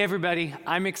Everybody,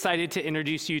 I'm excited to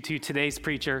introduce you to today's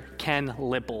preacher, Ken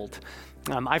Lippold.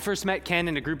 I first met Ken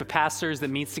in a group of pastors that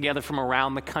meets together from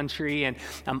around the country, and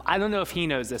I don't know if he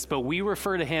knows this, but we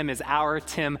refer to him as our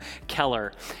Tim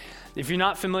Keller. If you're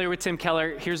not familiar with Tim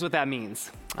Keller, here's what that means.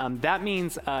 That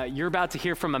means you're about to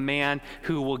hear from a man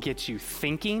who will get you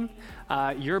thinking.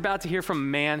 You're about to hear from a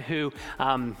man who,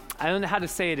 I don't know how to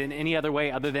say it in any other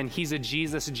way other than he's a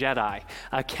Jesus Jedi.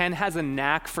 Ken has a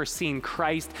knack for seeing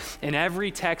Christ in every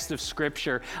text of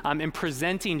Scripture and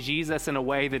presenting Jesus in a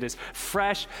way that is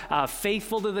fresh,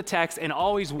 faithful to the text, and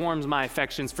always warms my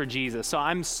affections for Jesus. So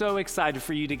I'm so excited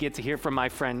for you to get to hear from my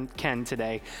friend Ken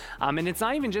today. And it's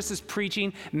not even just his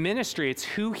preaching ministry, it's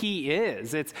who he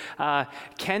is. It's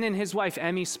Ken and his wife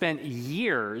Emmy spent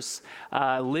years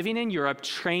living in Europe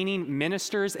training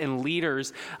ministers and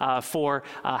leaders for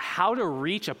how to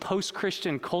reach a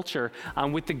post-Christian culture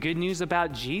with the good news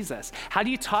about Jesus. How do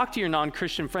you talk to your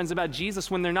non-Christian friends about Jesus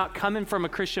when they're not coming from a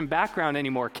Christian background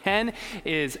anymore? Ken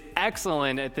is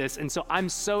excellent at this, and so I'm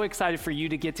so excited for you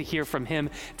to get to hear from him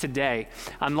today.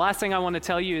 The last thing I want to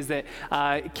tell you is that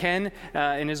Ken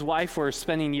and his wife were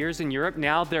spending years in Europe.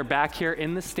 Now they're back here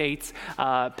in the States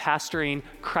pastoring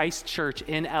Christ Church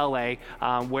in LA,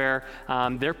 where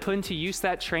they're putting to use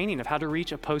that training of how to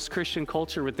reach a post-Christian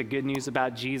culture with the good news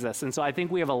about Jesus. And so I think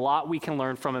we have a lot we can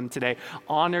learn from him today.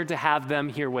 Honored to have them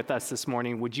here with us this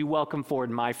morning. Would you welcome forward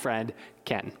my friend,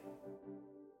 Ken?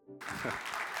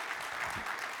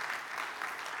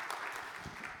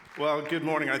 Well, good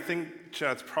morning. I think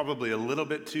Chad's probably a little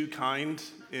bit too kind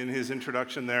in his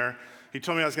introduction there. He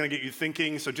told me I was going to get you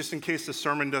thinking, so just in case the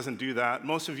sermon doesn't do that,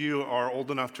 most of you are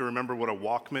old enough to remember what a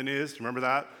Walkman is. Do you remember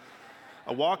that?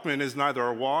 A Walkman is neither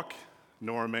a walk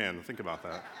nor a man. Think about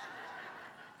that.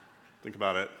 Think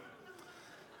about it.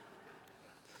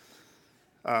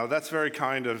 That's very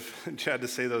kind of Chad to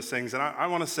say those things. And I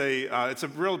want to say it's a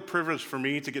real privilege for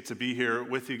me to get to be here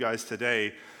with you guys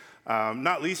today,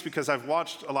 not least because I've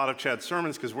watched a lot of Chad's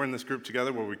sermons because we're in this group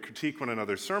together where we critique one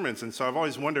another's sermons. And so I've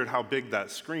always wondered how big that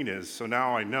screen is. So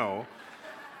now I know.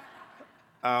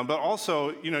 But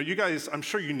also, you guys, I'm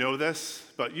sure you know this,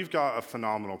 but you've got a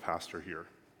phenomenal pastor here.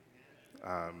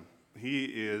 He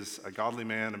is a godly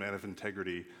man, a man of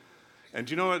integrity. And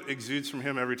do you know what exudes from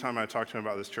him every time I talk to him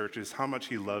about this church is how much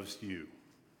he loves you.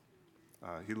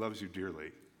 He loves you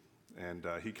dearly. And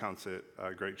he counts it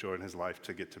a great joy in his life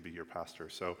to get to be your pastor.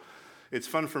 So it's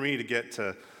fun for me to get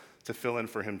to fill in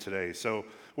for him today. So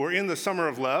we're in the summer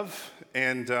of love,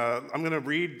 and I'm going to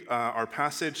read our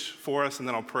passage for us, and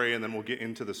then I'll pray, and then we'll get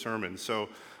into the sermon. So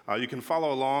you can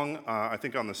follow along, I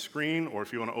think, on the screen, or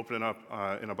if you want to open it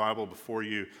up in a Bible before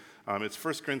you. It's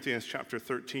 1 Corinthians chapter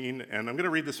 13, and I'm going to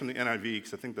read this from the NIV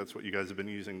because I think that's what you guys have been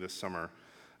using this summer.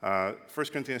 1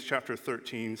 Corinthians chapter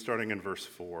 13, starting in verse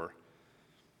 4.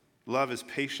 Love is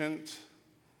patient.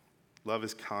 Love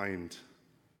is kind.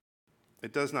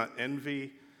 It does not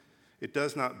envy. It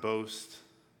does not boast.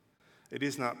 It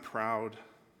is not proud.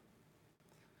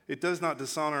 It does not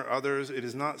dishonor others. It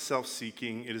is not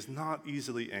self-seeking. It is not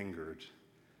easily angered.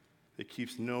 It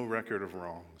keeps no record of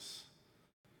wrongs.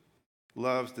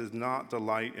 Love does not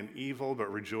delight in evil, but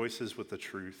rejoices with the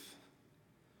truth.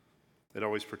 It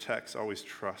always protects, always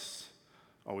trusts,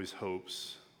 always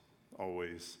hopes,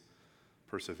 always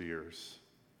perseveres.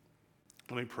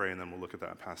 Let me pray, and then we'll look at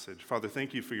that passage. Father,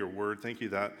 thank you for your word. Thank you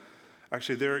that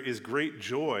actually there is great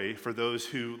joy for those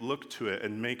who look to it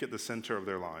and make it the center of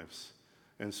their lives.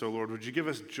 And so, Lord, would you give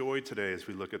us joy today as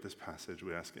we look at this passage?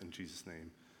 We ask it in Jesus'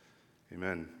 name.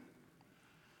 Amen.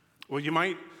 Well, you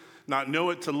might not know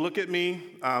it to look at me,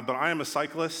 but I am a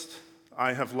cyclist.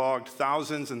 I have logged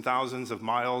thousands and thousands of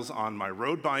miles on my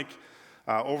road bike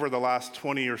over the last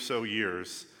 20 or so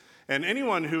years. And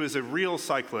anyone who is a real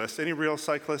cyclist, any real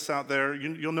cyclists out there,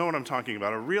 you'll know what I'm talking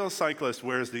about. A real cyclist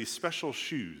wears these special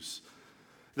shoes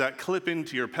that clip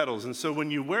into your pedals. And so when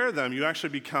you wear them, you actually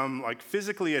become like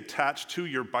physically attached to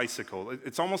your bicycle.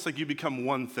 It's almost like you become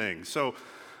one thing. So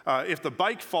if the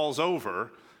bike falls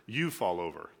over, you fall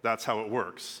over. That's how it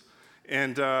works.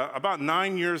 And about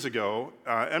 9 years ago,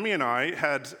 Emmy and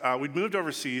I we'd moved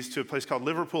overseas to a place called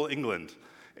Liverpool, England.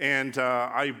 And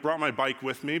I brought my bike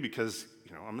with me because,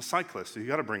 I'm a cyclist, so you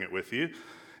got to bring it with you.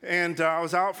 And I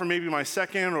was out for maybe my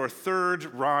second or third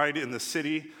ride in the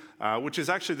city, which is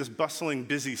actually this bustling,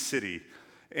 busy city.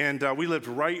 And we lived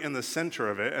right in the center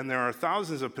of it, and there are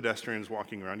thousands of pedestrians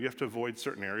walking around. You have to avoid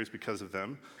certain areas because of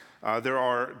them. There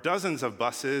are dozens of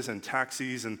buses and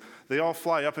taxis, and they all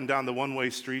fly up and down the one-way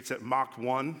streets at Mach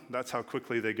 1. That's how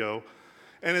quickly they go.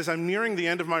 And as I'm nearing the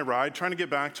end of my ride, trying to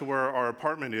get back to where our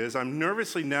apartment is, I'm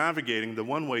nervously navigating the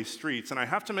one-way streets, and I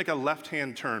have to make a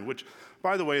left-hand turn, which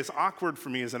by the way, is awkward for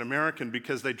me as an American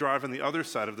because they drive on the other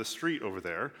side of the street over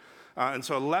there. And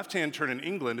so a left-hand turn in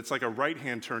England, it's like a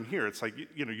right-hand turn here. It's like,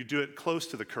 you do it close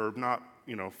to the curb, not,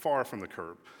 far from the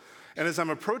curb. And as I'm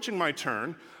approaching my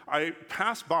turn, I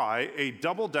pass by a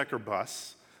double-decker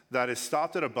bus that is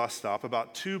stopped at a bus stop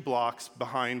about 2 blocks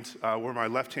behind where my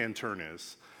left-hand turn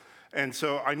is. And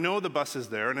so I know the bus is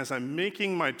there, and as I'm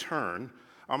making my turn,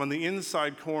 I'm on the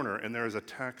inside corner, and there is a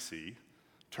taxi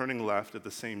turning left at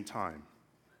the same time.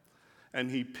 And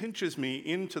he pinches me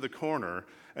into the corner,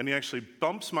 and he actually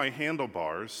bumps my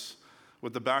handlebars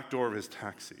with the back door of his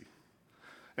taxi.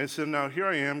 And so now here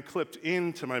I am clipped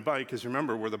into my bike, because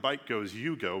remember, where the bike goes,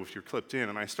 you go if you're clipped in,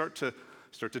 and I start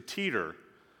to teeter,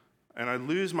 and I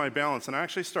lose my balance, and I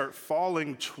actually start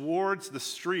falling towards the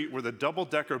street where the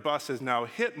double-decker bus has now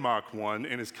hit Mach 1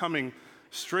 and is coming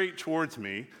straight towards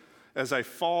me as I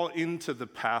fall into the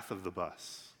path of the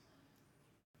bus.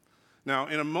 Now,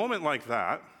 in a moment like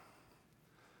that,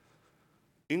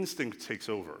 instinct takes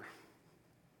over.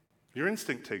 Your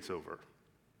instinct takes over.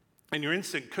 And your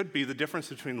instinct could be the difference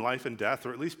between life and death,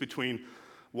 or at least between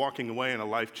walking away and a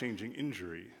life-changing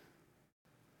injury.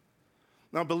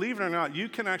 Now, believe it or not, you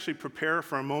can actually prepare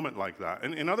for a moment like that.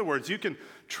 And in other words, you can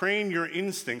train your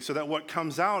instinct so that what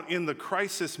comes out in the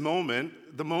crisis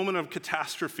moment, the moment of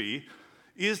catastrophe,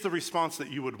 is the response that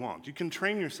you would want. You can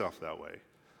train yourself that way.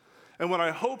 And what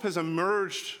I hope has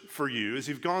emerged for you as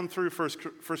you've gone through 1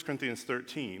 Corinthians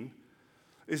 13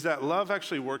 is that love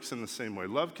actually works in the same way.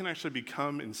 Love can actually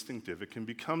become instinctive. It can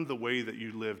become the way that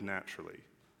you live naturally.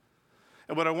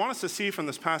 And what I want us to see from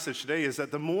this passage today is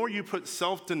that the more you put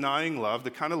self-denying love,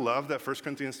 the kind of love that 1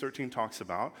 Corinthians 13 talks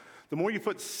about, the more you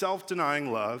put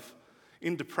self-denying love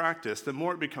into practice, the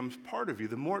more it becomes part of you,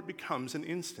 the more it becomes an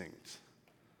instinct.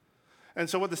 And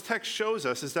so what this text shows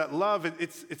us is that love,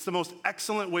 it's the most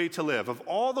excellent way to live. Of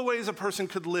all the ways a person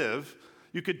could live,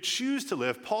 you could choose to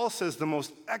live, Paul says the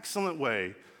most excellent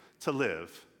way to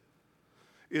live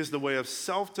is the way of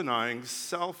self-denying,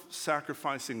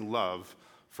 self-sacrificing love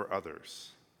for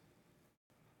others.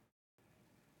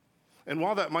 And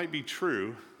while that might be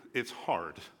true, it's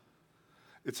hard.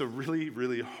 It's a really,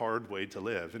 really hard way to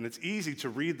live. And it's easy to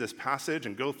read this passage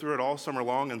and go through it all summer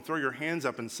long and throw your hands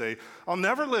up and say, I'll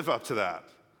never live up to that.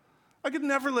 I could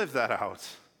never live that out.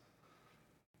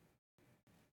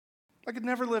 I could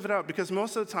never live it out because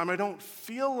most of the time I don't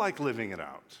feel like living it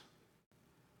out.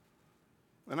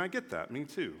 And I get that, me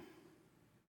too.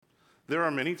 There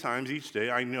are many times each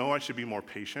day I know I should be more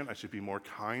patient, I should be more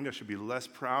kind, I should be less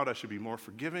proud, I should be more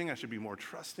forgiving, I should be more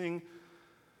trusting,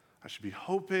 I should be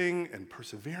hoping and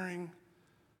persevering.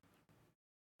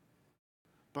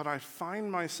 But I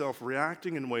find myself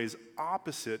reacting in ways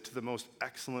opposite to the most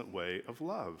excellent way of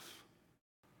love.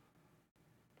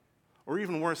 Or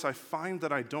even worse, I find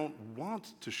that I don't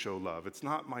want to show love. It's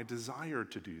not my desire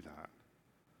to do that.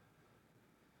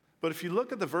 But if you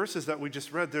look at the verses that we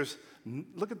just read,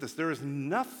 look at this. There is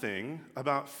nothing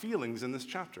about feelings in this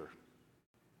chapter.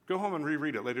 Go home and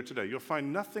reread it later today. You'll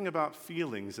find nothing about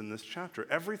feelings in this chapter.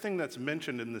 Everything that's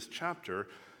mentioned in this chapter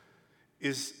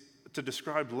is to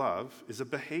describe love is a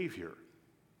behavior.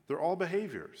 They're all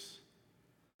behaviors.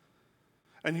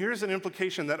 And here's an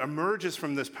implication that emerges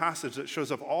from this passage that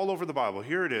shows up all over the Bible.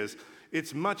 Here it is.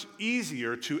 It's much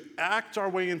easier to act our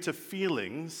way into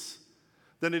feelings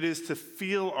than it is to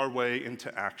feel our way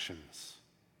into actions.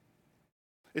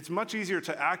 It's much easier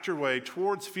to act your way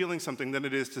towards feeling something than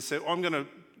it is to say, oh, I'm going to,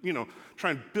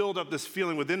 try and build up this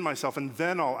feeling within myself and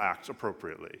then I'll act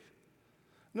appropriately.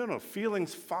 No,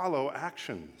 feelings follow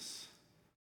actions.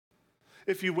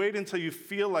 If you wait until you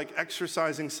feel like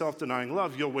exercising self-denying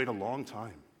love, you'll wait a long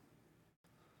time.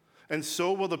 And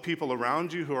so will the people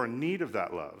around you who are in need of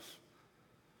that love.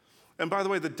 And by the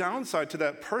way, the downside to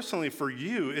that personally for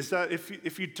you is that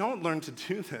if you don't learn to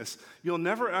do this, you'll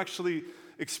never actually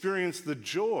experience the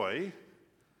joy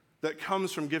that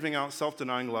comes from giving out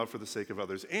self-denying love for the sake of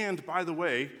others. And by the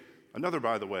way,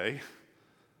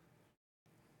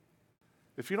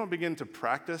 if you don't begin to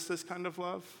practice this kind of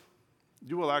love,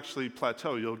 you will actually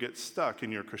plateau. You'll get stuck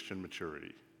in your Christian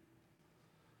maturity.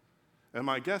 And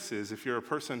my guess is if you're a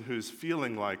person who's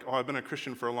feeling like, oh, I've been a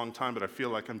Christian for a long time, but I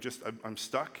feel like I'm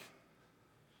stuck,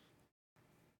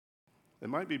 it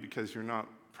might be because you're not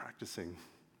practicing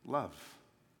love.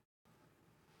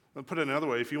 I'll put it another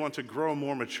way, if you want to grow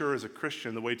more mature as a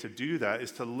Christian, the way to do that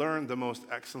is to learn the most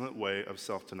excellent way of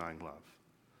self-denying love.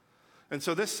 And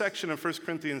so this section of 1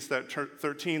 Corinthians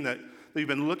 13 that you've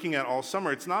been looking at all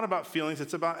summer, it's not about feelings,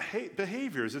 it's about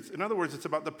behaviors. In other words, it's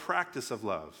about the practice of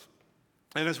love.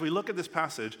 And as we look at this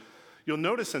passage, you'll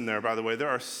notice in there, by the way, there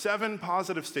are 7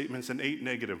 positive statements and 8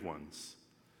 negative ones.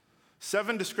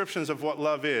 7 descriptions of what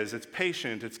love is. It's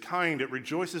patient, it's kind, it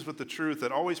rejoices with the truth,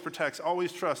 it always protects,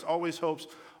 always trusts, always hopes,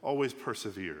 always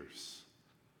perseveres.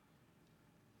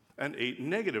 And 8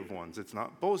 negative ones. It's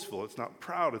not boastful, it's not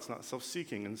proud, it's not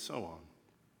self-seeking, and so on.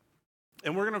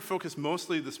 And we're going to focus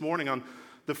mostly this morning on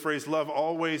the phrase love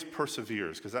always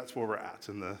perseveres, because that's where we're at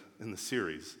in the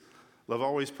series. Love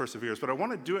always perseveres. But I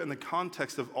want to do it in the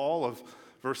context of all of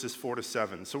verses 4 to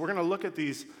 7. So we're going to look at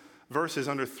these verses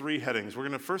under 3 headings. We're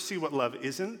going to first see what love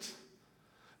isn't,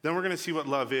 then we're going to see what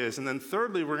love is, and then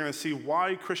thirdly, we're going to see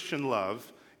why Christian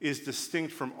love is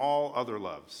distinct from all other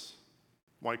loves.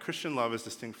 Why Christian love is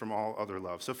distinct from all other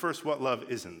love. So first, what love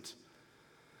isn't.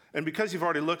 And because you've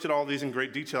already looked at all these in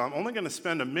great detail, I'm only going to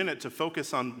spend a minute to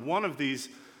focus on one of these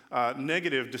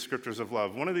negative descriptors of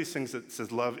love, one of these things that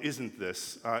says love isn't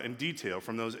this in detail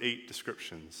from those 8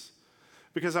 descriptions.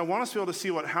 Because I want us to be able to see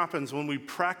what happens when we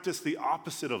practice the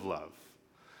opposite of love.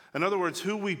 In other words,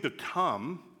 who we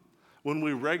become when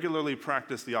we regularly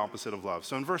practice the opposite of love.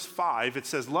 So in verse 5, it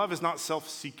says, love is not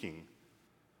self-seeking.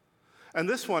 And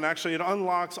this one, actually, it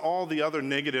unlocks all the other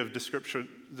negative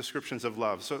descriptions of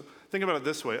love. So think about it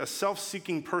this way. A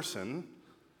self-seeking person,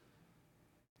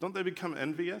 don't they become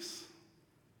envious?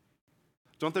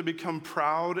 Don't they become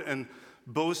proud and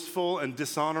boastful and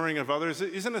dishonoring of others?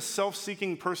 Isn't a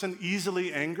self-seeking person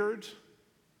easily angered?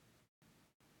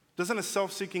 Doesn't a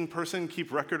self-seeking person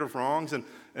keep record of wrongs?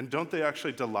 And don't they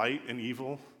actually delight in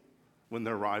evil when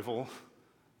their rival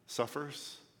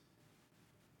suffers?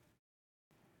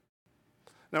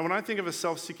 Now, when I think of a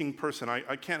self-seeking person,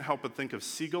 I can't help but think of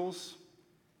seagulls.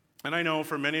 And I know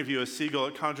for many of you, a seagull,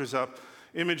 it conjures up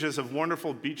images of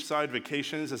wonderful beachside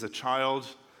vacations as a child.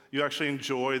 You actually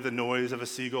enjoy the noise of a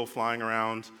seagull flying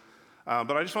around.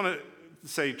 But I just want to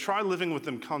say, try living with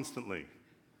them constantly,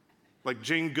 like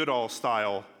Jane Goodall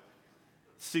style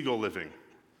seagull living.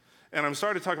 And I'm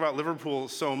sorry to talk about Liverpool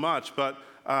so much, but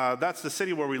that's the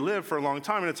city where we lived for a long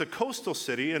time, and it's a coastal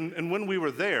city. And when we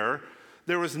were there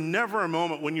was never a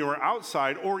moment when you were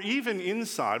outside or even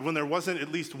inside when there wasn't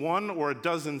at least 1 or a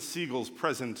dozen seagulls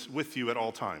present with you at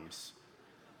all times.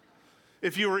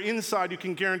 If you were inside, you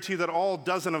can guarantee that all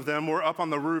dozen of them were up on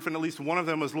the roof, and at least one of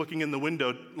them was looking in the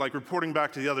window, like reporting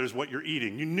back to the others what you're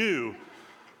eating. You knew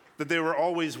that they were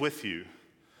always with you.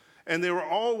 And they were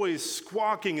always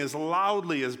squawking as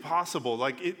loudly as possible.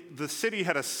 The city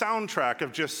had a soundtrack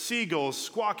of just seagulls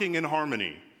squawking in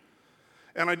harmony.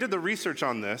 And I did the research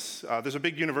on this. There's a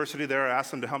big university there. I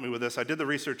asked them to help me with this. I did the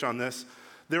research on this.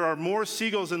 There are more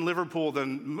seagulls in Liverpool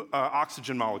than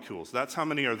oxygen molecules. That's how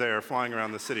many are there flying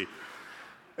around the city.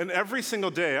 And every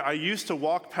single day, I used to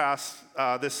walk past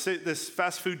this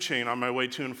fast food chain on my way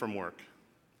to and from work.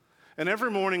 And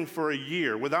every morning for a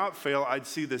year, without fail, I'd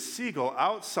see this seagull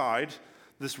outside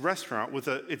this restaurant with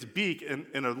its beak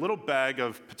in a little bag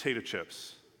of potato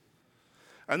chips.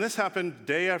 And this happened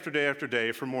day after day after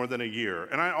day for more than a year.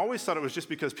 And I always thought it was just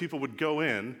because people would go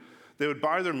in, they would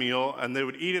buy their meal, and they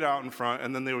would eat it out in front,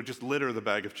 and then they would just litter the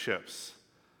bag of chips.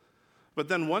 But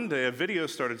then one day, a video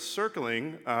started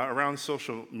circling around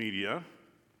social media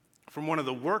from one of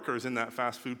the workers in that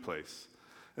fast food place.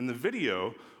 And the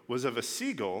video was of a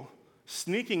seagull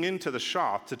sneaking into the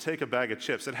shop to take a bag of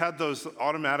chips. It had those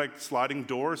automatic sliding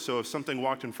doors, so if something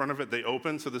walked in front of it, they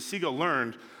opened. So the seagull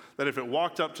learned that if it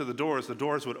walked up to the doors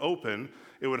would open.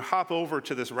 It would hop over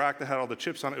to this rack that had all the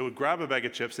chips on it. It would grab a bag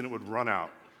of chips, and it would run out.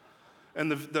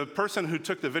 And the person who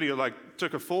took the video,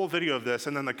 took a full video of this,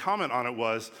 and then the comment on it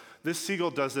was, this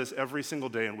seagull does this every single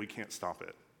day, and we can't stop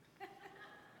it.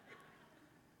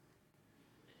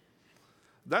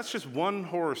 That's just one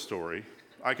horror story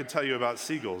I could tell you about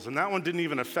seagulls, and that one didn't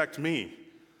even affect me.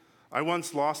 I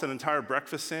once lost an entire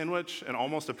breakfast sandwich and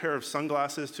almost a pair of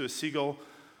sunglasses to a seagull.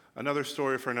 Another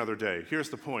story for another day. Here's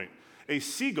the point. A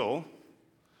seagull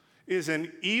is an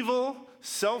evil,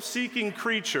 self-seeking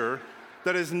creature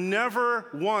that has never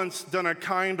once done a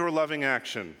kind or loving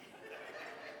action.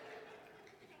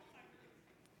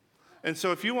 And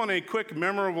so if you want a quick,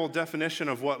 memorable definition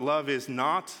of what love is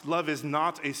not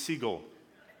a seagull.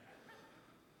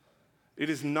 It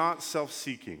is not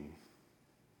self-seeking.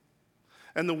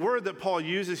 And the word that Paul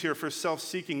uses here for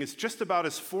self-seeking is just about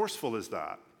as forceful as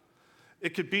that.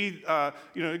 It could be,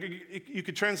 you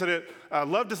could translate it,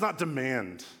 love does not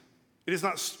demand. It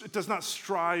does not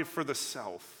strive for the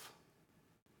self.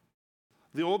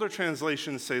 The older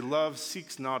translations say love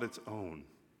seeks not its own.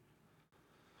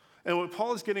 And what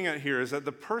Paul is getting at here is that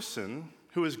the person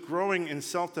who is growing in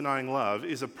self-denying love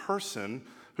is a person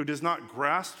who does not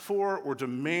grasp for or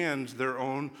demand their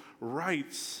own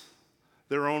rights,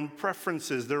 their own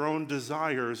preferences, their own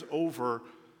desires over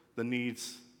the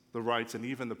needs, the rights, and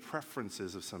even the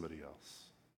preferences of somebody else.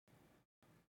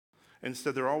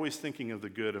 Instead, they're always thinking of the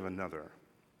good of another.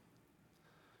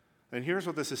 And here's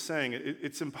what this is saying.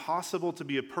 It's impossible to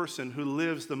be a person who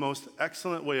lives the most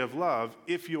excellent way of love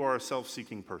if you are a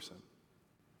self-seeking person.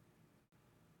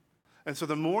 And so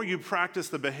the more you practice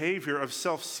the behavior of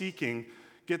self-seeking,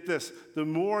 get this, the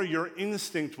more your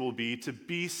instinct will be to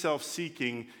be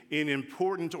self-seeking in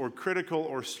important or critical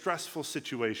or stressful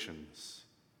situations.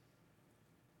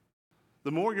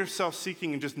 The more you're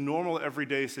self-seeking in just normal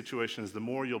everyday situations, the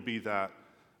more you'll be that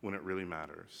when it really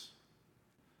matters.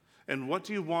 And what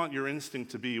do you want your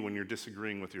instinct to be when you're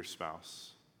disagreeing with your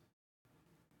spouse?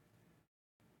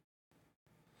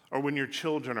 Or when your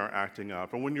children are acting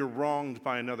up, or when you're wronged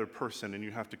by another person and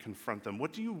you have to confront them?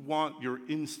 What do you want your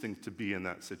instinct to be in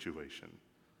that situation?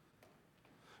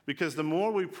 Because the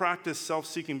more we practice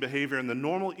self-seeking behavior in the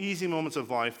normal, easy moments of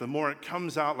life, the more it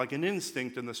comes out like an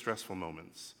instinct in the stressful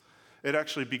moments. It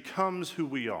actually becomes who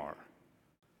we are.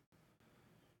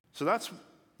 So that's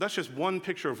just one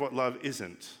picture of what love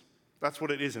isn't. That's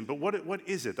what it isn't. But what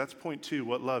is it? That's point 2,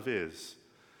 what love is.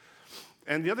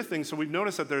 And the other thing, so we've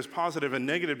noticed that there's positive and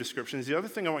negative descriptions. The other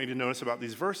thing I want you to notice about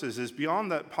these verses is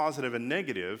beyond that positive and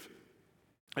negative,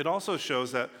 it also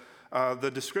shows that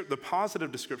the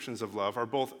positive descriptions of love are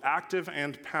both active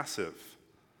and passive.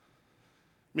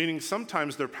 Meaning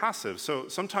sometimes they're passive. So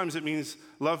sometimes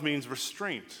love means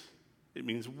restraint. It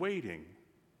means waiting.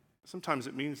 Sometimes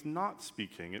it means not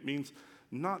speaking. It means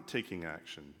not taking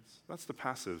actions. That's the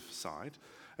passive side.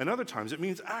 And other times it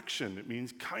means action. It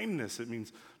means kindness. It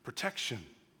means protection.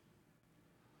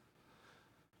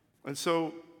 And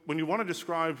so when you want to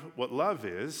describe what love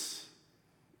is,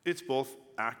 it's both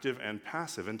active and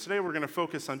passive. And today we're going to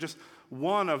focus on just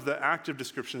one of the active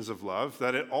descriptions of love,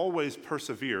 that it always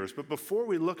perseveres. But before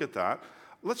we look at that,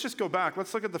 let's just go back.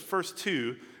 Let's look at the first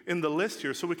 2 in the list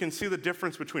here so we can see the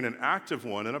difference between an active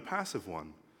one and a passive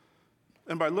one.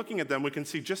 And by looking at them, we can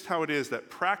see just how it is that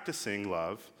practicing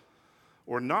love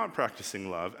or not practicing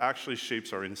love actually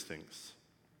shapes our instincts.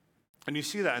 And you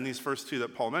see that in these first 2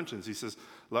 that Paul mentions. He says,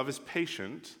 love is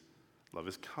patient, love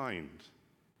is kind.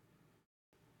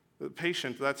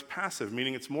 Patient, that's passive,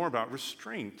 meaning it's more about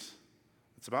restraint.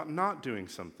 It's about not doing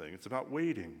something. It's about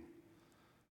waiting.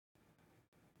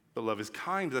 But love is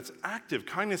kind, that's active.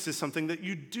 Kindness is something that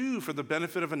you do for the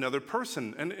benefit of another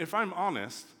person. And if I'm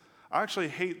honest, I actually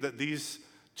hate that these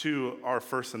 2 are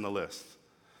first in the list.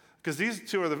 Because these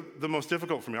 2 are the most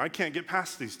difficult for me. I can't get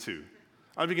past these 2.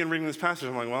 I begin reading this passage,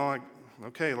 I'm like, well,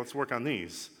 okay, let's work on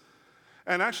these.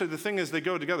 And actually, the thing is, they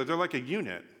go together. They're like a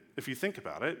unit, if you think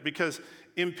about it, because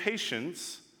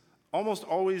impatience almost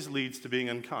always leads to being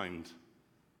unkind.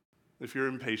 If you're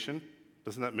impatient,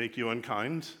 doesn't that make you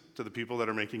unkind to the people that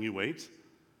are making you wait?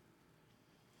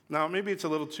 Now, maybe it's a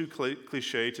little too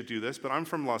cliche to do this, but I'm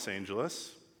from Los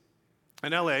Angeles,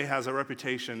 and LA has a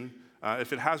reputation,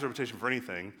 if it has a reputation for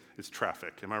anything, it's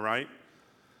traffic. Am I right?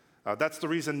 That's the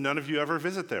reason none of you ever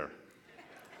visit there.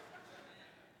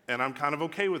 And I'm kind of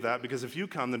okay with that, because if you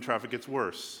come, then traffic gets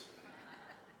worse.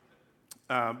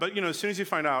 But as soon as you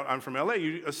find out I'm from LA,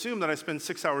 you assume that I spend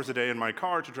 6 hours a day in my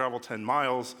car to travel 10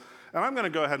 miles, and I'm going to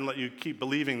go ahead and let you keep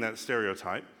believing that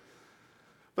stereotype.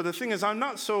 But the thing is, I'm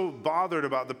not so bothered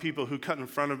about the people who cut in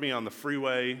front of me on the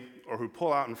freeway or who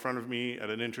pull out in front of me at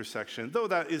an intersection, though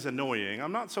that is annoying.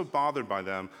 I'm not so bothered by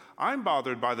them. I'm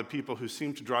bothered by the people who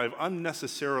seem to drive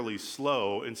unnecessarily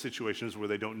slow in situations where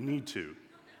they don't need to.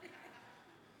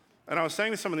 And I was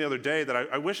saying to someone the other day that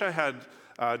I wish I had,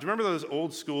 do you remember those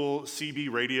old school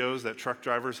CB radios that truck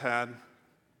drivers had?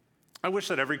 I wish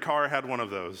that every car had one of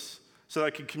those so that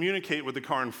I could communicate with the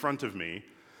car in front of me.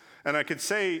 And I could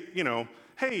say,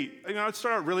 hey, I'd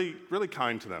start out really, really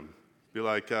kind to them. Be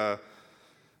like,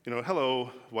 hello,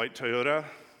 white Toyota.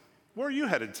 Where are you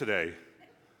headed today?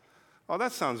 Oh,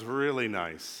 that sounds really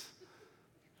nice.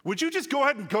 Would you just go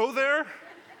ahead and go there?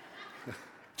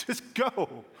 Just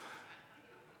go.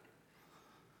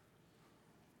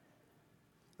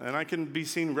 And I can be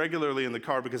seen regularly in the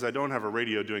car because I don't have a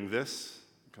radio doing this.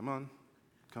 Come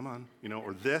on,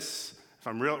 or this, if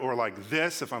I'm real, or like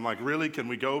this, if I'm like, really, can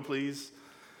we go, please?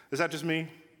 Is that just me?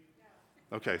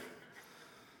 Okay.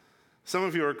 Some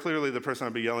of you are clearly the person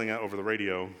I'd be yelling at over the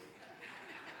radio.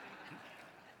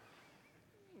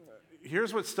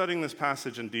 Here's what studying this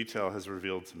passage in detail has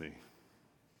revealed to me.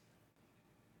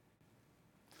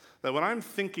 That when I'm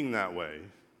thinking that way,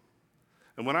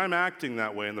 and when I'm acting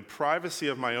that way in the privacy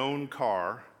of my own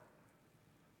car,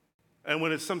 and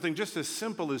when it's something just as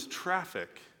simple as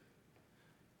traffic,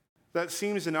 that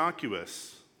seems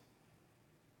innocuous.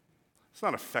 It's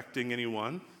not affecting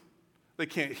anyone. They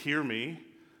can't hear me.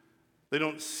 They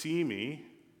don't see me.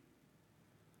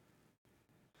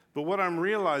 But what I'm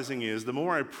realizing is the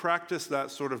more I practice that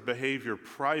sort of behavior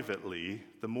privately,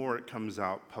 the more it comes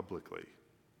out publicly.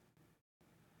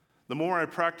 The more I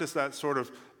practice that sort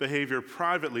of behavior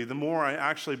privately, the more I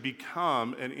actually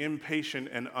become an impatient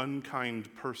and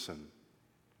unkind person.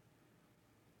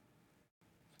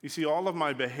 You see, all of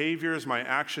my behaviors, my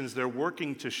actions, they're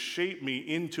working to shape me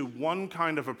into one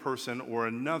kind of a person or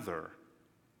another.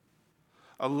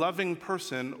 A loving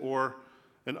person or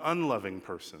an unloving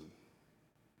person.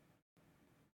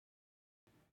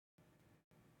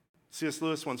 C.S.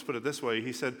 Lewis once put it this way.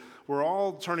 He said, we're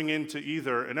all turning into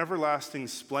either an everlasting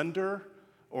splendor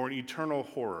or an eternal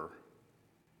horror.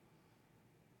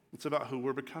 It's about who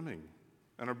we're becoming,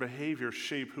 and our behaviors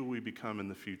shape who we become in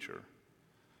the future.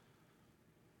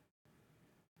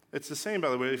 It's the same, by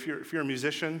the way, if you're a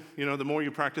musician, the more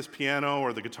you practice piano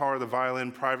or the guitar or the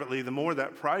violin privately, the more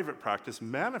that private practice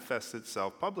manifests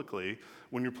itself publicly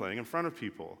when you're playing in front of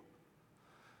people.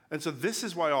 And so this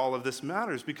is why all of this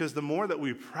matters, because the more that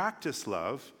we practice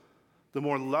love, the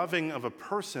more loving of a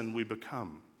person we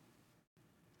become.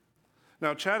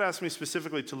 Now, Chad asked me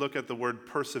specifically to look at the word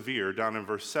persevere down in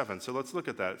verse 7, so let's look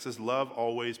at that. It says, love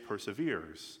always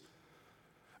perseveres.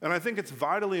 And I think it's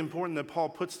vitally important that Paul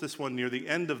puts this one near the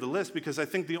end of the list, because I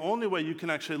think the only way you can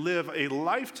actually live a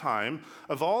lifetime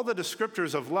of all the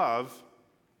descriptors of love,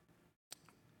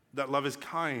 that love is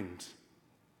kind,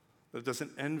 that it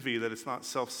doesn't envy, that it's not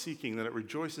self-seeking, that it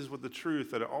rejoices with the truth,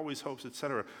 that it always hopes,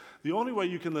 etc. The only way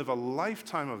you can live a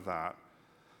lifetime of that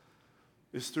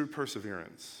is through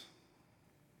perseverance.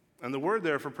 And the word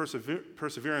there for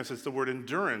perseverance is the word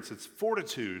endurance. It's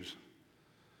fortitude.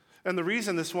 And the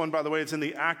reason this one, by the way, it's in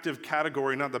the active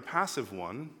category, not the passive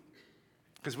one,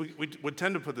 because we would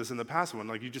tend to put this in the passive one,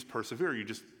 like you just persevere, you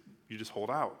just hold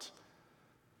out.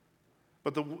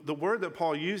 But the word that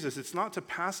Paul uses, it's not to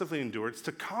passively endure, it's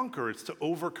to conquer, it's to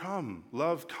overcome.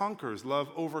 Love conquers, love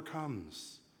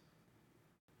overcomes.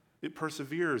 It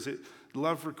perseveres.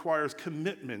 Love requires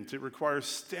commitment, it requires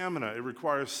stamina, it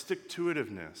requires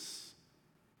stick-to-itiveness.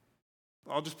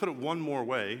 I'll just put it one more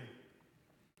way.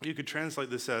 You could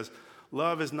translate this as,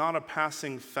 love is not a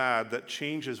passing fad that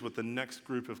changes with the next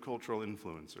group of cultural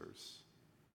influencers.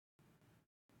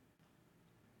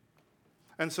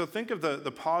 And so think of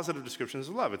the positive descriptions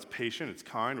of love. It's patient, it's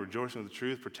kind, rejoicing with the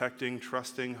truth, protecting,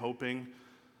 trusting, hoping,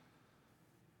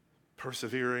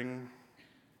 persevering.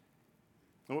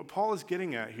 And what Paul is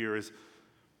getting at here is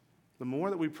the more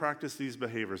that we practice these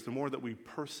behaviors, the more that we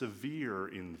persevere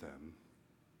in them,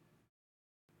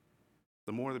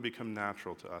 the more they become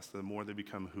natural to us, the more they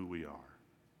become who we are.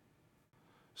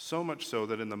 So much so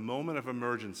that in the moment of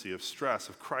emergency, of stress,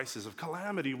 of crisis, of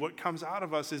calamity, what comes out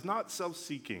of us is not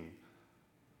self-seeking,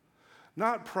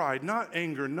 not pride, not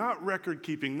anger, not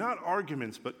record-keeping, not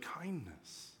arguments, but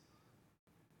kindness,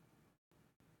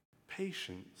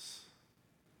 patience,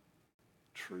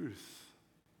 truth.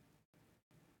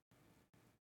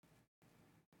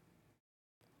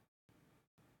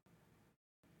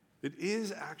 It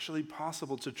is actually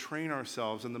possible to train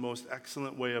ourselves in the most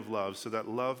excellent way of love so that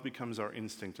love becomes our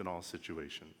instinct in all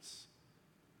situations.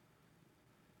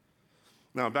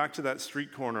 Now, back to that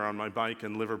street corner on my bike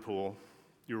in Liverpool.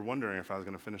 You were wondering if I was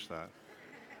going to finish that.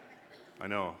 I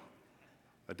know.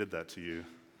 I did that to you.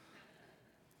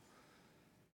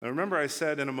 Now, remember I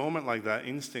said in a moment like that,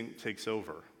 instinct takes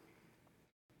over.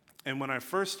 And when I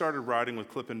first started riding with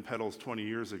clip-in pedals 20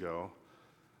 years ago,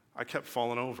 I kept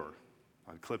falling over.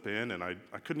 I'd clip in, and I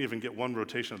couldn't even get one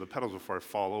rotation of the pedals before I'd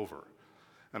fall over.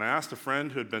 And I asked a friend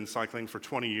who had been cycling for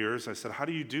 20 years, I said, how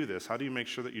do you do this? How do you make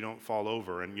sure that you don't fall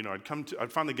over? And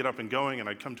I'd finally get up and going, and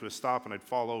I'd come to a stop, and I'd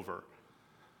fall over.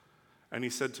 And he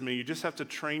said to me, you just have to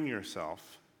train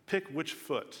yourself. Pick which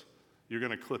foot you're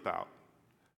going to clip out,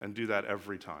 and do that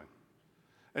every time.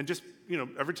 And just,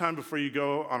 every time before you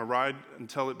go on a ride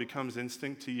until it becomes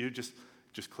instinct to you, just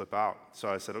clip out. So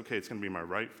I said, okay, it's going to be my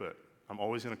right foot. I'm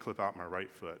always going to clip out my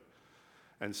right foot.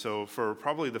 And so for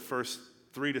probably the first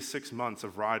 3 to 6 months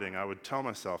of riding, I would tell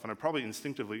myself, and I probably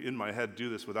instinctively in my head do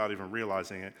this without even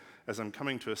realizing it, as I'm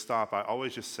coming to a stop, I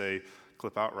always just say,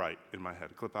 clip out right in my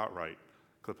head, clip out right,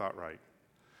 clip out right.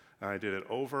 And I did it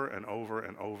over and over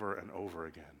and over and over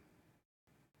again.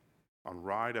 On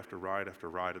ride after ride after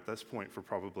ride, at this point for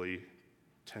probably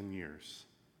 10 years.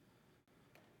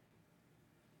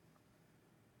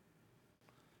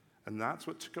 And that's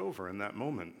what took over in that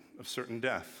moment of certain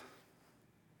death.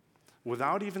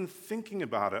 Without even thinking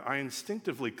about it, I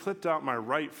instinctively clipped out my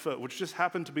right foot, which just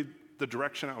happened to be the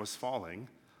direction I was falling,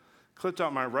 clipped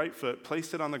out my right foot,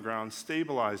 placed it on the ground,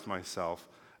 stabilized myself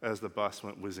as the bus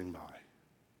went whizzing by.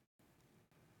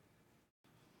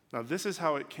 Now, this is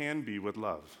how it can be with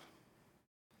love.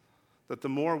 that the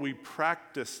more we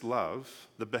practice love,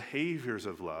 the behaviors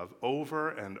of love,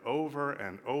 over and over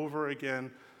and over again,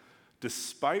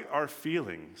 despite our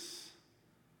feelings,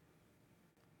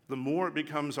 the more it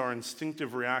becomes our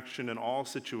instinctive reaction in all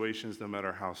situations, no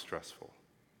matter how stressful.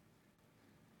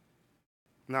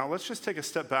 Now, let's just take a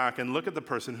step back and look at the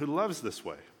person who loves this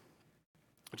way.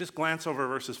 Just glance over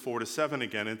verses 4 to 7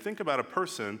 again and think about a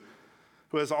person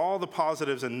who has all the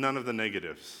positives and none of the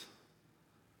negatives.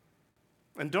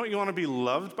 And don't you want to be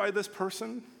loved by this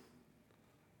person?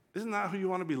 Isn't that who you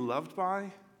want to be loved by?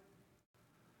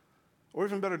 Or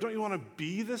even better, don't you want to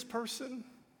be this person?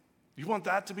 You want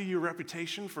that to be your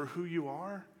reputation for who you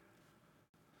are?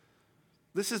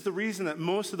 This is the reason that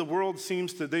most of the world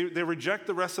seems to, they reject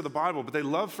the rest of the Bible, but they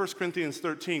love 1 Corinthians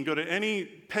 13. Go to any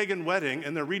pagan wedding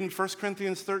and they're reading 1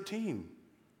 Corinthians 13.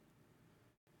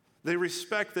 They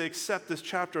respect, they accept this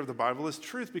chapter of the Bible as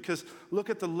truth because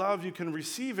look at the love you can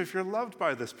receive if you're loved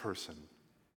by this person.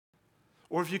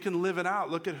 Or if you can live it out,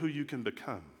 look at who you can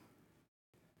become.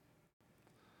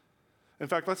 In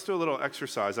fact, let's do a little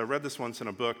exercise. I read this once in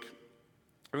a book.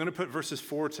 I'm going to put verses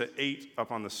 4 to 8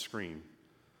 up on the screen.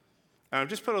 And I've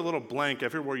just put a little blank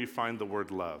everywhere you find the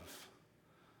word love.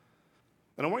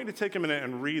 And I want you to take a minute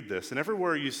and read this. And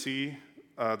everywhere you see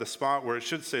the spot where it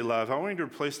should say love, I want you to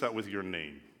replace that with your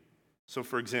name. So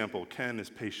for example, Ken is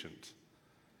patient.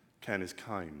 Ken is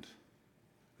kind,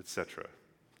 etc.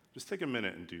 Just take a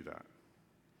minute and do that.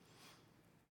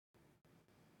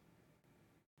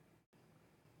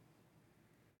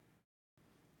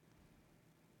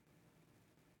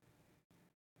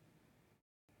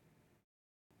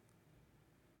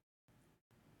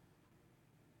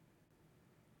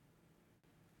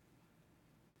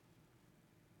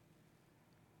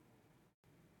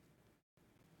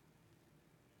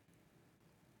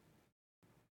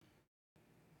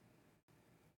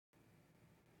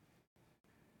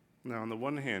 Now, on the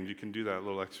one hand, you can do that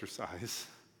little exercise,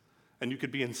 and you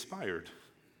could be inspired.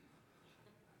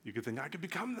 You could think, I could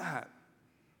become that.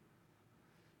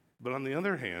 But on the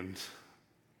other hand,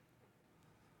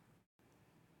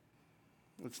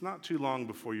 it's not too long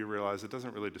before you realize it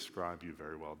doesn't really describe you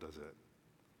very well, does it?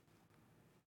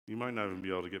 You might not even be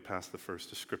able to get past the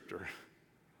first descriptor.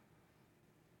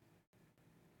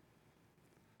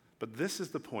 But this is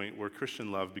the point where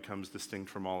Christian love becomes distinct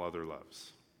from all other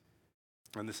loves.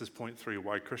 And this is point 3,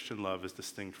 why Christian love is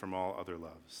distinct from all other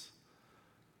loves.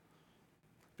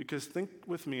 Because think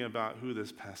with me about who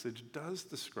this passage does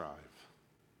describe.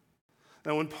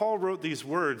 Now, when Paul wrote these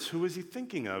words, who was he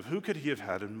thinking of? Who could he have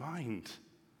had in mind?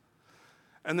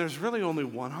 And there's really only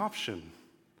one option.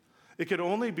 It could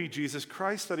only be Jesus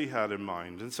Christ that he had in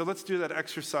mind. And so let's do that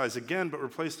exercise again, but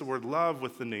replace the word love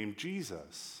with the name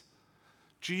Jesus.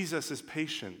 Jesus is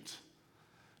patient.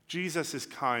 Jesus is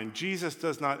kind. Jesus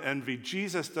does not envy.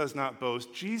 Jesus does not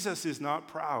boast. Jesus is not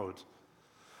proud.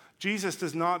 Jesus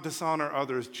does not dishonor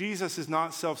others. Jesus is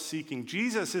not self-seeking.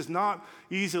 Jesus is not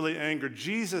easily angered.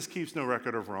 Jesus keeps no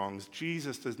record of wrongs.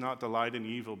 Jesus does not delight in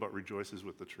evil but rejoices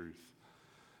with the truth.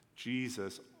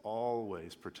 Jesus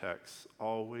always protects,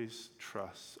 always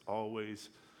trusts, always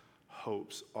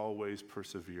hopes, always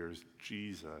perseveres.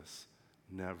 Jesus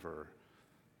never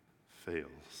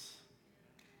fails.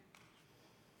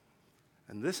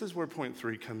 And this is where point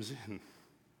 3 comes in.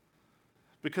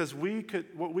 Because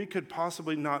what we could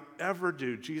possibly not ever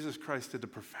do, Jesus Christ did to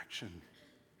perfection.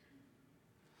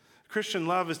 Christian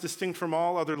love is distinct from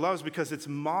all other loves because it's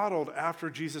modeled after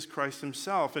Jesus Christ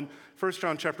himself. In 1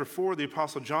 John chapter 4, the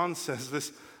Apostle John says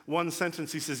this one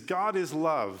sentence. He says, God is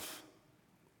love.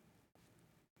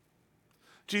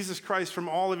 Jesus Christ from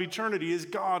all of eternity is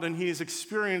God, and he has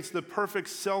experienced the perfect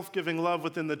self-giving love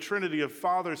within the Trinity of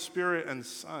Father, Spirit, and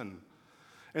Son.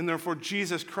 And therefore,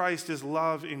 Jesus Christ is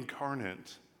love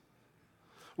incarnate,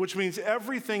 which means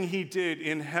everything he did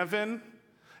in heaven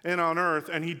and on earth,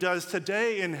 and he does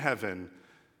today in heaven,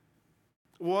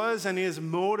 was and is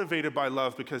motivated by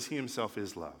love because he himself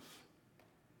is love.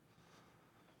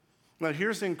 Now,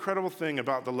 here's the incredible thing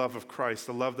about the love of Christ,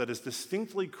 the love that is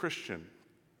distinctly Christian.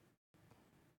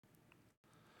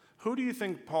 Who do you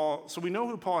think Paul, so we know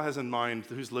who Paul has in mind,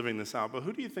 who's living this out, but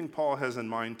who do you think Paul has in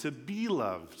mind to be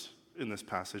loved in this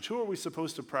passage? Who are we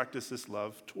supposed to practice this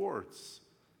love towards?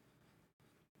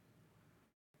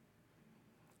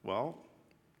 Well,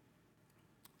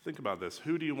 think about this.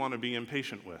 Who do you want to be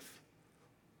impatient with?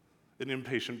 An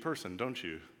impatient person, don't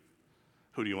you?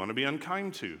 Who do you want to be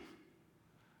unkind to?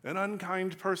 An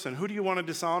unkind person. Who do you want to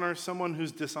dishonor? Someone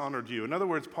who's dishonored you. In other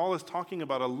words, Paul is talking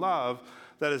about a love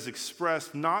that is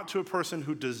expressed not to a person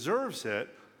who deserves it,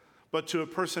 but to a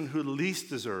person who least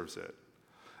deserves it.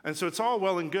 And so it's all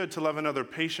well and good to love another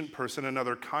patient person,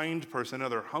 another kind person,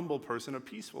 another humble person, a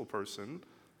peaceful person.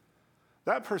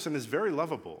 That person is very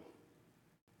lovable.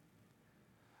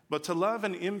 But to love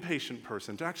an impatient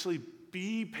person, to actually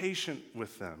be patient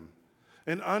with them,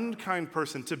 an unkind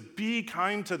person, to be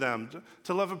kind to them,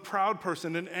 to love a proud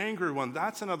person, an angry one,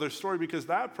 that's another story because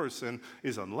that person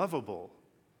is unlovable.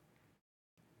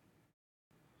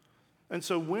 And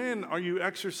so when are you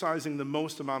exercising the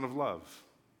most amount of love?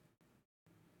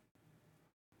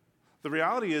 The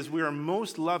reality is we are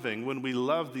most loving when we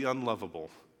love the unlovable.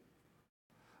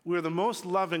 We are the most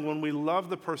loving when we love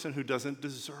the person who doesn't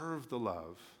deserve the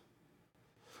love.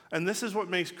 And this is what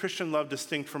makes Christian love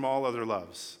distinct from all other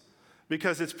loves.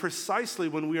 Because it's precisely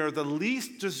when we are the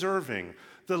least deserving,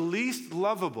 the least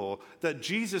lovable, that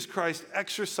Jesus Christ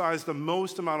exercised the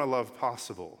most amount of love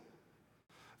possible.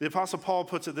 The Apostle Paul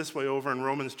puts it this way over in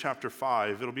Romans chapter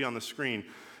 5. It'll be on the screen.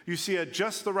 You see, at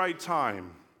just the right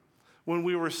time, when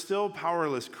we were still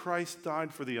powerless, Christ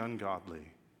died for the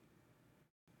ungodly.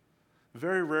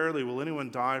 Very rarely will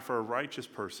anyone die for a righteous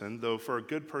person, though for a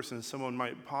good person someone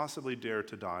might possibly dare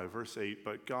to die. Verse 8,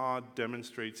 but God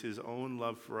demonstrates his own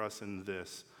love for us in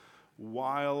this: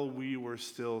 while we were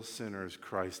still sinners,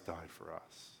 Christ died for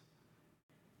us.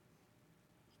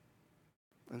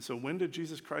 And so when did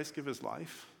Jesus Christ give his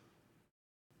life?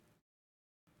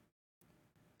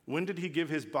 When did he give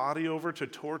his body over to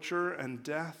torture and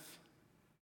death?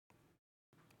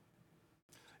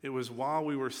 It was while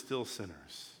we were still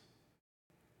sinners.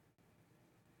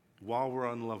 While we're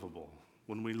unlovable,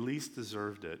 when we least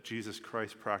deserved it, Jesus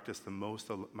Christ practiced the most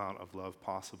amount of love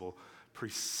possible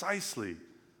precisely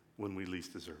when we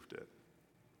least deserved it.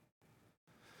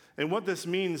 And what this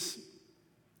means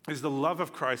is the love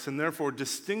of Christ, and therefore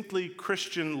distinctly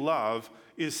Christian love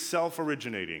is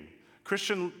self-originating.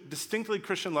 Distinctly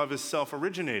Christian love is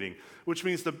self-originating, which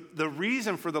means the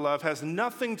reason for the love has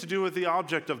nothing to do with the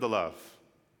object of the love.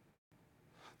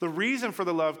 The reason for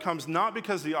the love comes not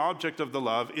because the object of the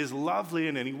love is lovely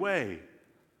in any way.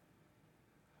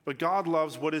 But God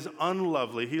loves what is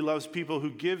unlovely. He loves people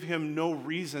who give him no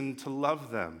reason to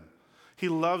love them. He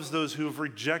loves those who have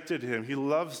rejected him. He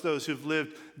loves those who've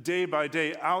lived day by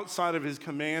day outside of his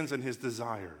commands and his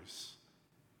desires.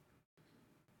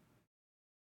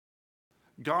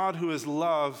 God, who is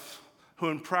love, who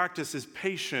in practice is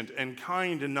patient and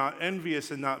kind and not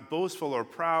envious and not boastful or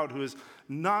proud, who is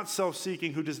not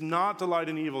self-seeking, who does not delight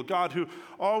in evil, God who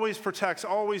always protects,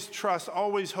 always trusts,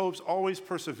 always hopes, always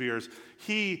perseveres,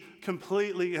 he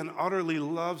completely and utterly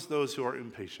loves those who are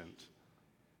impatient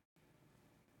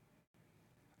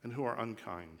and who are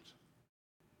unkind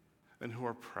and who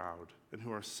are proud and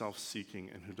who are self-seeking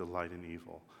and who delight in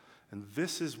evil. And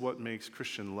this is what makes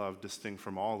Christian love distinct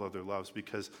from all other loves,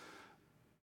 because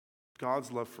God's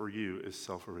love for you is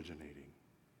self-originating.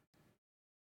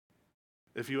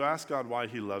 If you ask God why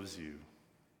he loves you,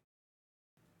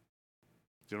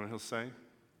 do you know what he'll say?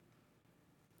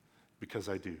 Because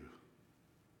I do.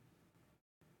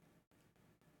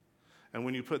 And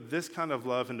when you put this kind of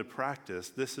love into practice,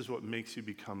 this is what makes you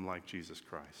become like Jesus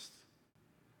Christ.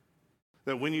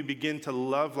 That when you begin to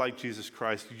love like Jesus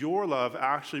Christ, your love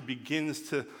actually begins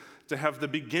to have the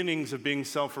beginnings of being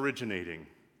self-originating.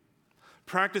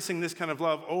 Practicing this kind of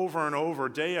love over and over,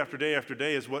 day after day after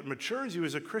day, is what matures you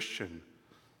as a Christian.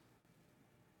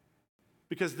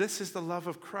 Because this is the love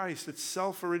of Christ. It's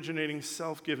self-originating,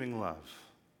 self-giving love.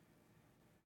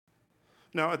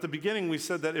 Now, at the beginning, we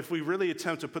said that if we really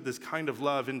attempt to put this kind of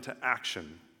love into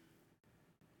action,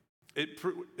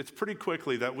 it's pretty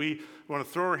quickly that we want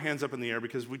to throw our hands up in the air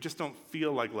because we just don't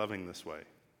feel like loving this way.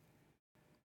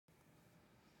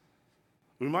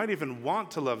 We might even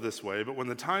want to love this way, but when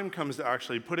the time comes to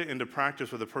actually put it into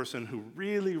practice with a person who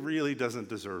really, really doesn't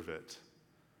deserve it,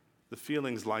 the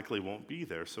feelings likely won't be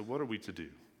there. So what are we to do?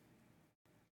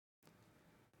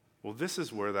 Well, this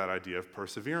is where that idea of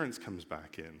perseverance comes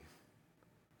back in.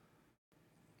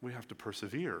 We have to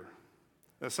persevere.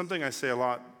 That's something I say a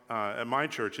lot at my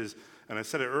church is, and I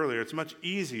said it earlier, it's much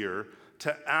easier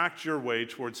to act your way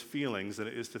towards feelings than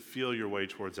it is to feel your way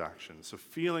towards action. So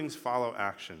feelings follow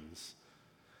actions.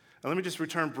 And let me just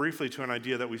return briefly to an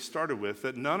idea that we started with,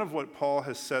 that none of what Paul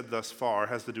has said thus far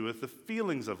has to do with the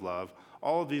feelings of love.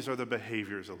 All of these are the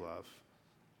behaviors of love.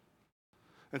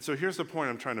 And so here's the point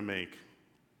I'm trying to make.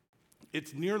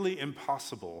 It's nearly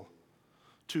impossible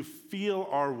to feel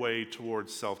our way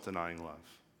towards self-denying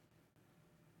love.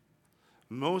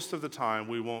 Most of the time,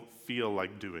 we won't feel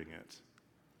like doing it.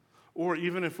 Or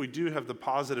even if we do have the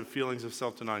positive feelings of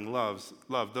self-denying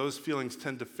love, those feelings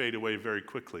tend to fade away very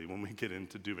quickly when we get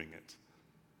into doing it.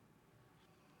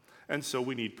 And so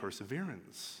we need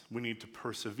perseverance. We need to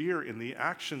persevere in the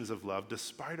actions of love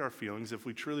despite our feelings if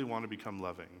we truly want to become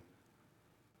loving.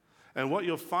 And what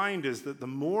you'll find is that the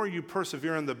more you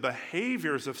persevere in the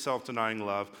behaviors of self-denying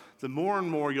love, the more and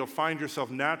more you'll find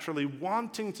yourself naturally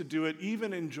wanting to do it,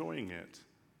 even enjoying it.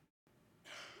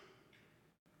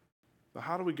 But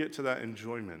how do we get to that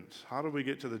enjoyment? How do we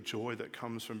get to the joy that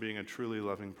comes from being a truly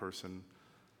loving person?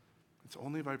 It's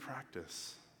only by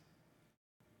practice.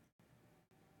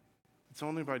 It's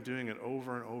only by doing it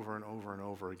over and over and over and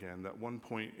over again that one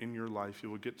point in your life you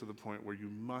will get to the point where you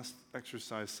must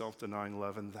exercise self-denying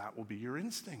love, and that will be your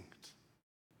instinct.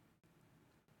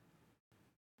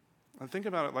 And think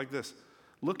about it like this.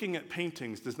 Looking at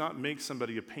paintings does not make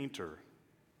somebody a painter.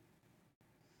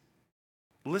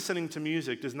 Listening to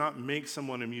music does not make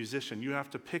someone a musician. You have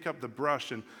to pick up the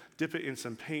brush and dip it in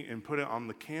some paint and put it on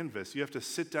the canvas. You have to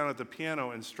sit down at the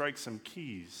piano and strike some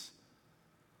keys.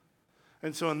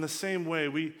 And so in the same way,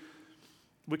 we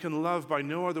can love by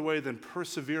no other way than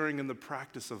persevering in the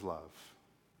practice of love.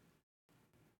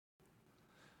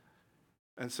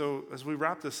 And so as we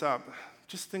wrap this up,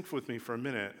 just think with me for a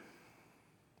minute.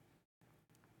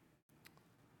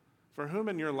 For whom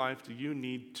in your life do you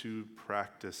need to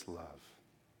practice love?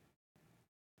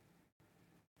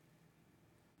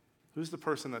 Who's the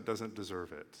person that doesn't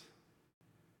deserve it?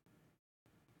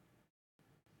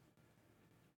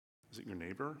 Is it your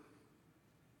neighbor?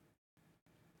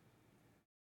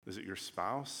 Is it your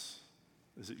spouse?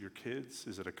 Is it your kids?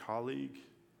 Is it a colleague?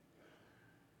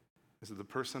 Is it the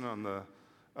person on the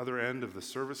other end of the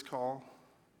service call?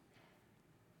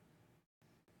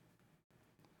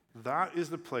 That is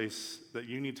the place that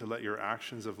you need to let your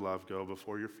actions of love go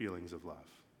before your feelings of love.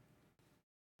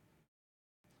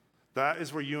 That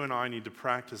is where you and I need to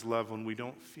practice love when we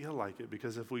don't feel like it,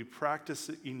 because if we practice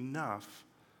it enough,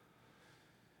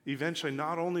 eventually,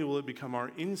 not only will it become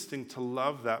our instinct to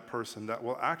love that person, that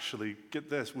will actually, get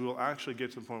this, we will actually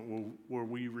get to the point where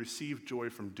we receive joy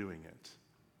from doing it.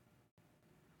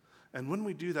 And when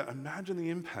we do that, imagine the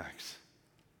impact.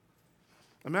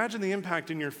 Imagine the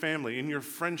impact in your family, in your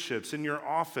friendships, in your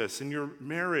office, in your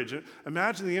marriage.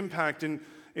 Imagine the impact in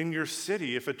your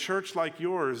city if a church like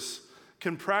yours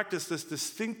can practice this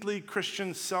distinctly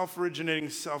Christian, self-originating,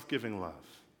 self-giving love.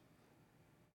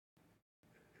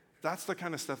 That's the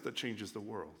kind of stuff that changes the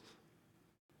world.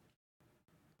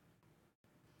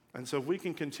 And so if we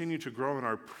can continue to grow in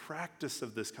our practice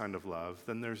of this kind of love,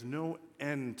 then there's no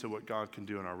end to what God can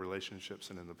do in our relationships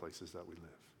and in the places that we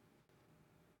live.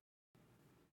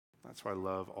 That's why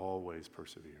love always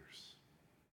perseveres.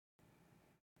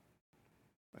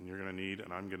 And you're going to need,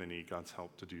 and I'm going to need God's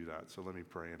help to do that. So let me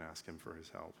pray and ask him for his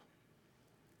help.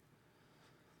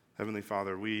 Heavenly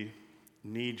Father, we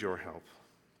need your help.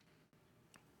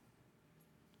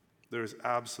 There's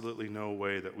absolutely no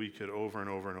way that we could over and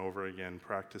over and over again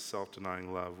practice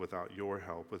self-denying love without your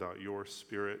help, without your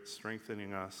Spirit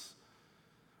strengthening us,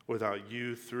 without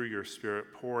you, through your Spirit,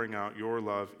 pouring out your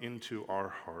love into our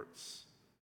hearts.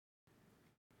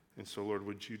 And so, Lord,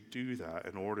 would you do that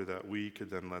in order that we could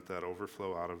then let that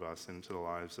overflow out of us into the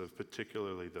lives of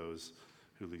particularly those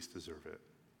who least deserve it.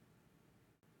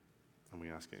 And we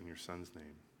ask it in your Son's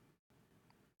name.